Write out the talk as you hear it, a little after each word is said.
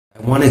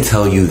I want to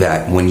tell you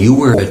that when you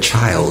were a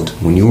child,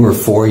 when you were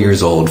 4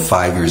 years old,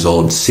 5 years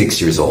old, 6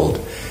 years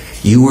old,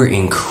 you were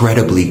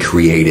incredibly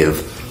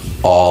creative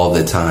all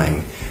the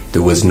time.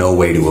 There was no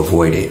way to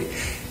avoid it.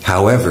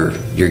 However,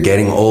 you're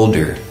getting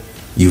older,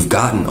 you've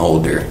gotten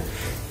older,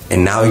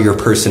 and now your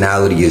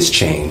personality has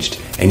changed,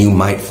 and you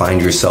might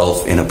find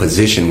yourself in a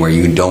position where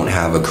you don't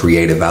have a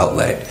creative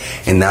outlet.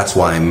 And that's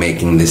why I'm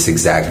making this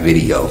exact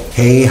video.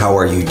 Hey, how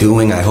are you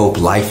doing? I hope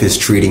life is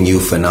treating you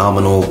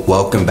phenomenal.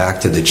 Welcome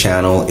back to the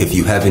channel. If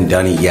you haven't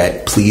done it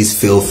yet, please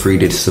feel free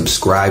to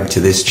subscribe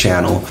to this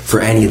channel for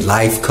any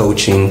life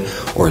coaching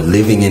or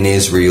living in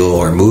Israel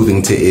or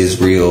moving to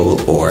Israel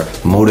or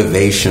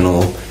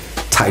motivational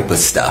type of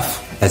stuff.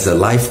 As a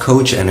life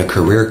coach and a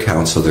career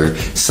counselor,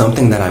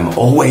 something that I'm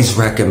always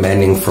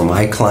recommending for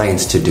my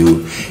clients to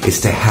do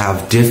is to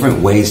have different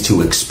ways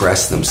to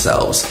express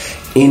themselves,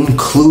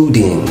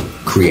 including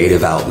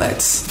creative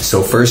outlets.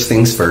 So first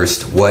things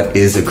first, what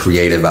is a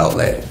creative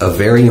outlet? A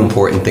very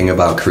important thing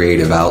about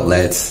creative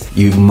outlets,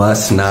 you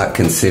must not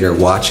consider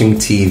watching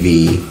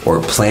TV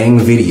or playing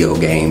video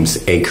games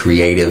a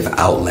creative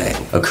outlet.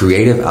 A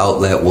creative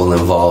outlet will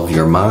involve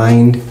your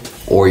mind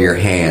or your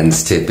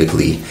hands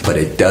typically, but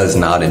it does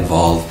not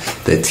involve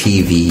the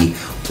TV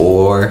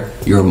or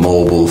your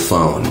mobile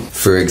phone.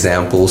 For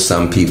example,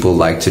 some people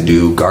like to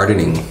do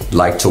gardening,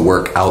 like to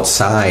work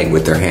outside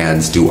with their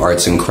hands, do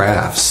arts and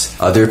crafts.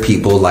 Other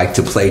people like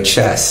to play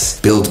chess,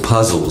 build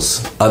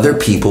puzzles. Other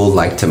people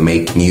like to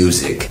make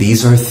music.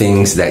 These are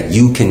things that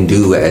you can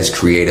do as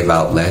creative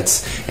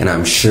outlets, and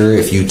I'm sure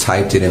if you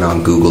typed it in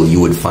on Google, you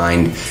would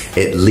find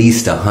at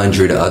least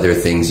 100 other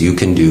things you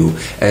can do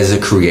as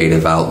a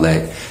creative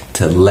outlet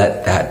to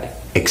let that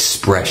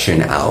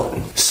expression out.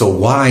 So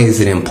why is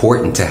it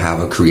important to have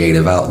a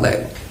creative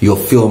outlet? You'll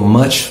feel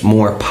much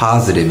more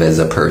positive as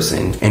a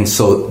person. And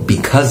so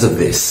because of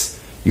this,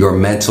 your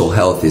mental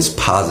health is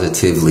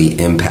positively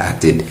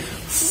impacted.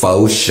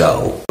 Faux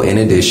show. In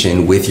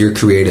addition, with your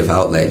creative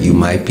outlet, you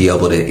might be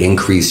able to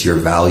increase your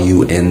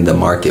value in the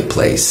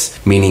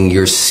marketplace, meaning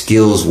your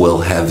skills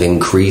will have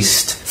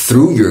increased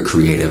through your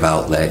creative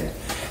outlet.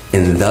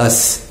 And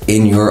thus,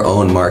 in your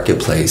own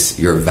marketplace,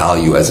 your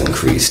value has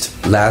increased.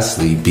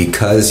 Lastly,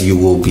 because you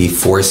will be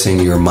forcing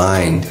your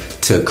mind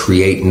to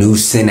create new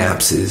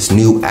synapses,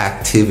 new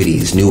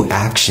activities, new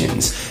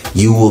actions,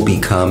 you will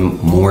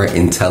become more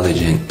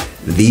intelligent.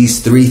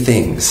 These three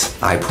things,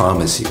 I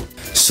promise you.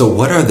 So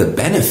what are the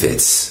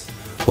benefits?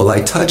 Well,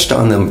 I touched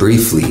on them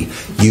briefly.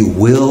 You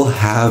will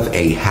have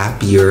a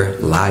happier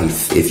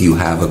life if you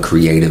have a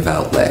creative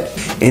outlet.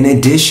 In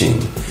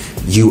addition,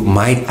 you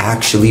might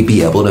actually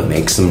be able to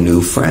make some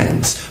new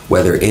friends,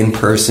 whether in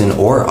person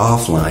or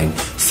offline,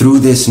 through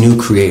this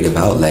new creative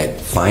outlet.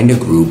 Find a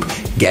group,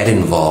 get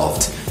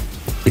involved.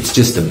 It's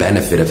just a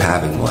benefit of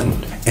having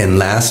one. And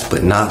last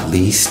but not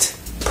least,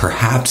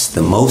 perhaps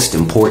the most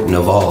important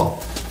of all,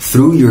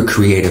 through your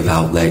creative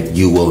outlet,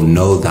 you will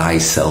know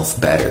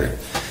thyself better.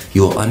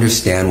 You'll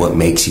understand what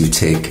makes you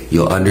tick.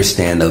 You'll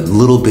understand a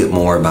little bit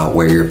more about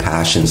where your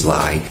passions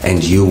lie,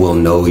 and you will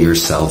know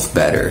yourself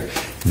better.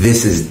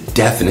 This is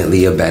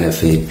definitely a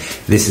benefit.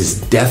 This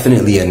is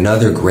definitely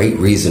another great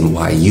reason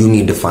why you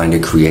need to find a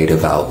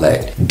creative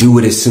outlet. Do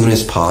it as soon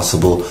as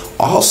possible.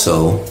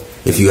 Also,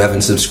 if you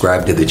haven't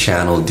subscribed to the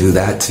channel, do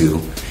that too.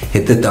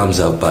 Hit the thumbs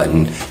up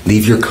button,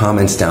 leave your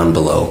comments down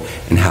below,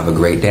 and have a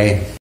great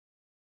day.